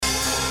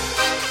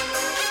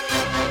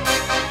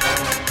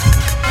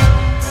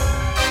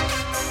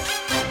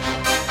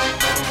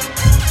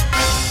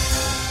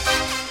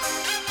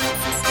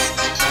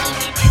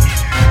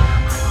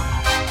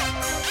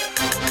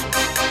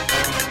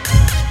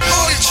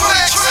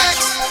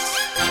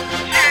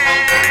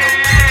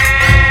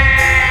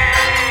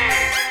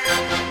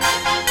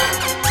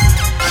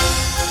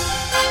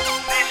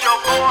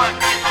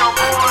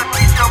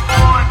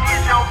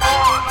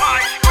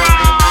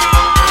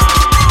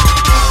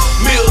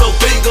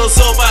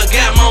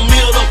got my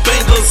middle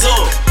fingers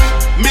up.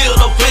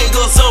 Middle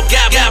fingers up,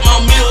 got my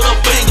middle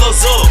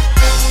fingers up.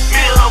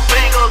 Middle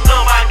fingers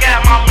up, I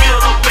got my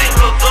middle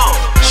fingers up.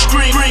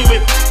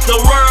 Screaming the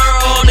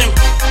world and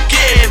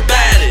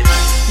everybody.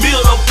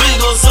 Middle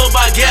fingers up,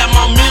 I got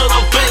my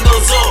middle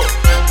fingers up.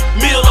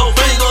 Middle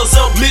fingers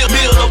up, middle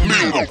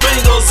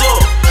fingers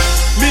up.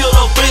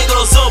 Middle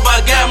fingers up, I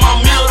got my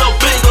middle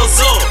fingers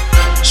up.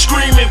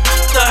 Screaming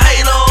the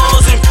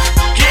haters and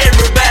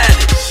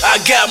everybody. I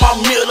got my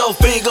middle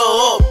finger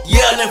up,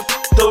 yelling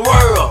the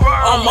world.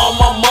 I'm on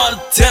my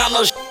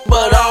Montana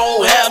but I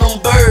don't have them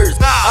birds.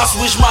 I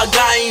switched my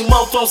game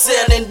up from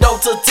selling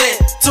dope to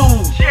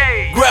tattoos.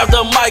 Grab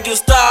the mic and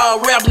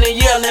start rapping and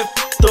yelling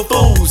the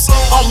fools.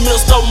 I'm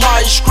Mr.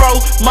 Mystro,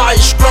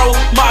 Mystro,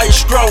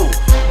 Mystro.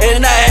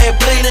 And I had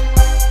plenty.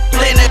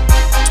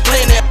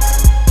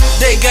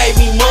 They gave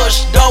me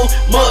much dough.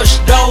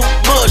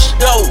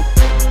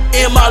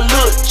 In my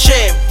little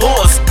chat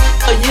voice,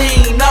 you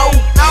ain't know.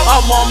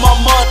 I'm on my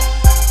money,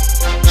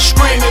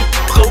 screaming.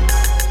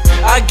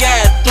 I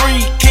got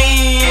 3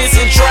 kids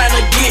and trying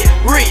to get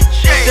rich.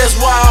 That's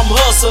why I'm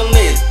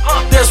hustling.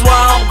 That's why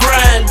I'm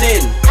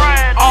grinding.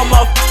 All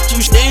my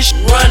you snitch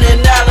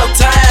running out of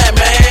time,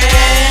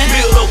 man.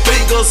 Middle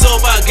fingers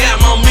up, I got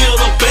my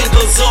middle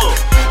fingers up.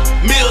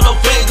 Middle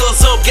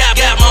fingers up,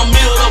 got my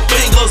middle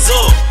fingers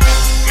up.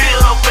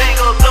 Middle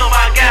fingers up,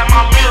 I got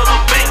my middle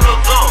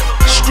fingers up.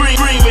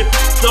 Screaming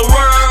the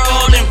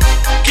world and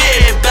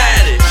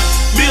everybody.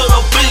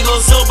 Middle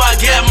fingers up, I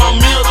got my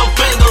middle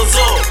fingers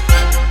up.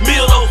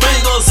 Middle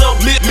fingers up,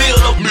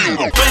 middle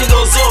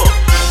fingers up.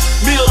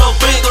 Middle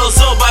fingers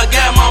up, I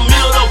got my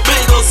middle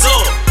fingers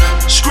up.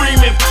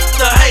 Screaming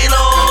the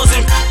haters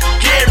and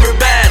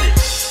everybody.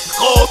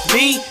 Fuck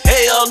me,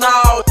 hell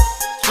no,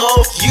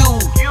 fuck you.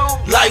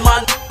 Like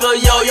my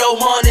nigga Yo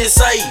Money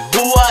say,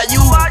 who are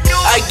you?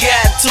 I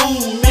got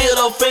 2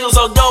 middle fingers,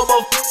 so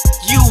double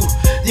you.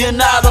 You're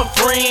not a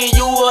friend,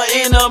 you an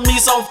enemy,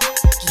 so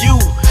you.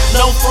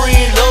 No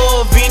free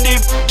love in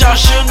it, I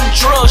shouldn't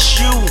trust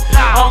you.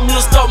 I'm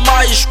Mr.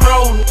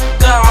 Mystro,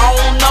 nigga, I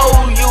don't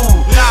know you.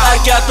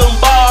 I got them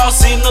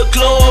bars in the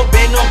club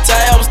and them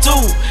tabs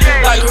too.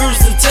 Like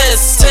Houston,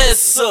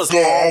 Texas.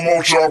 I'm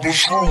on chopper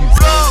screw.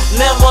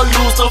 Never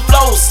lose the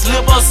flow,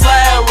 slip or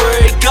slide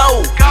where it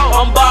go.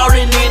 I'm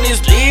ballin' in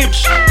this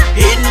bitch,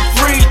 hitting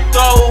free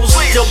throws.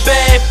 The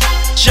bad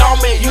bitch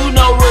on me, you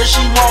know where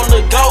she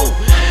wanna go.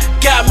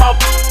 Got my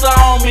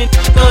on me,